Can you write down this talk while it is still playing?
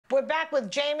We're back with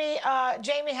Jamie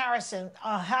Harrison.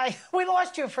 Hi, we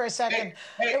lost you for a second.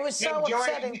 Hey, It was so Joy,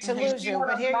 upsetting to you lose see you, what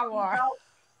but I'm here you talking are.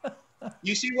 about?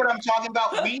 You see what I'm talking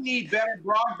about? We need better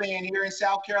broadband here in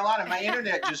South Carolina. My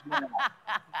internet just went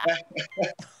out.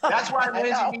 That's why I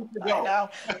Lindsay know, needs to I go. know.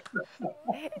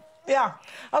 Yeah.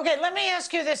 Okay, let me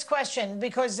ask you this question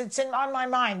because it's on my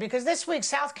mind. Because this week,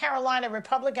 South Carolina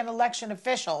Republican election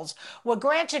officials were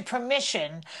granted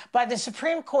permission by the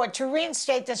Supreme Court to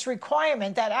reinstate this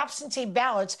requirement that absentee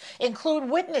ballots include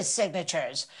witness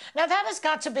signatures. Now, that has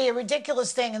got to be a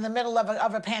ridiculous thing in the middle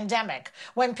of a pandemic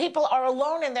when people are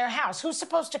alone in their house. Who's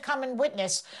supposed to come and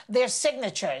witness their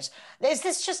signatures? Is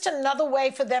this just another way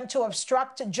for them to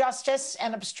obstruct justice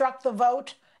and obstruct the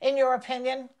vote, in your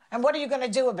opinion? And what are you going to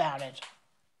do about it?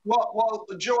 Well,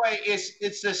 Joy,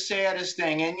 it's the saddest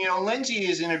thing, and Lindsay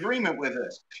is in agreement with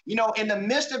us. In the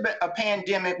midst of a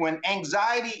pandemic, when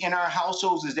anxiety in our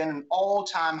households is at an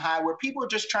all-time high, where people are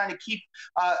just trying to keep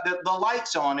the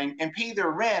lights on and pay their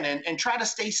rent and try to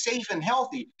stay safe and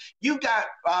healthy, you've got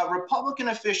Republican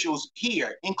officials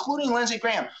here, including Lindsey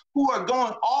Graham, who are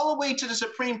going all the way to the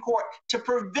Supreme Court to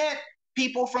prevent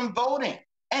people from voting.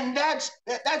 And that's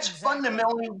Exactly.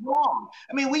 fundamentally wrong.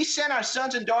 I mean, we send our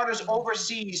sons and daughters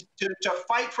overseas to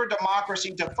fight for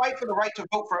democracy, to fight for the right to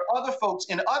vote for other folks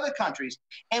in other countries.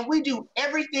 And we do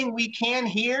everything we can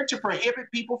here to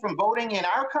prohibit people from voting in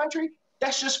our country.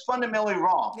 That's just fundamentally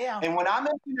wrong. Yeah. And when I'm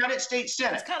in the United States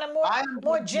Senate, it's kind of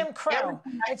more Jim Crow.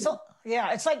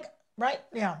 It's like, right?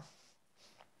 Yeah.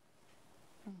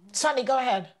 Sonny, go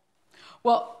ahead.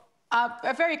 Well,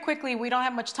 very quickly, we don't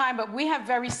have much time, but we have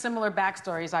very similar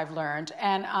backstories, I've learned,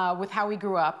 and with how we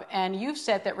grew up. And you've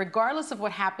said that regardless of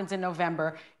what happens in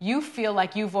November, you feel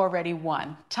like you've already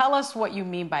won. Tell us what you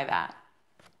mean by that.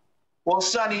 Well,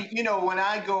 Sonny, when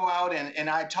I go out and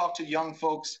I talk to young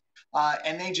folks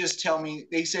and they just tell me,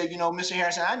 they say, Mr.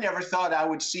 Harrison, I never thought I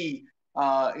would see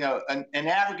an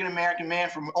African-American man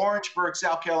from Orangeburg,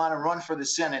 South Carolina, run for the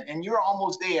Senate. And you're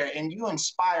almost there, and you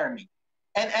inspire me.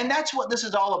 And that's what this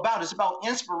is all about. It's about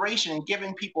inspiration and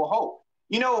giving people hope.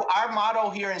 Our motto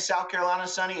here in South Carolina,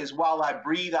 Sonny, is while I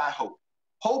breathe, I hope.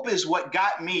 Hope is what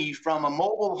got me from a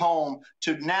mobile home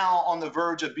to now on the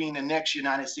verge of being the next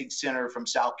United States Senator from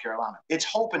South Carolina. It's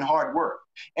hope and hard work.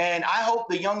 And I hope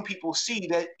the young people see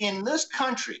that in this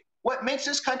country, what makes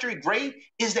this country great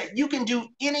is that you can do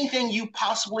anything you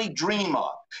possibly dream of.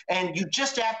 And you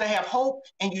just have to have hope,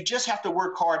 and you just have to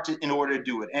work hard in order to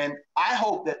do it. And I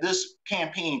hope that this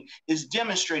campaign is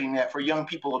demonstrating that for young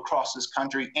people across this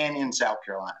country and in South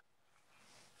Carolina.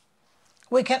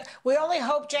 We only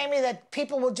hope, Jamie, that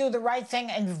people will do the right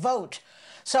thing and vote.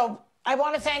 So I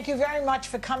want to thank you very much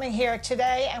for coming here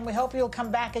today, and we hope you'll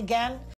come back again.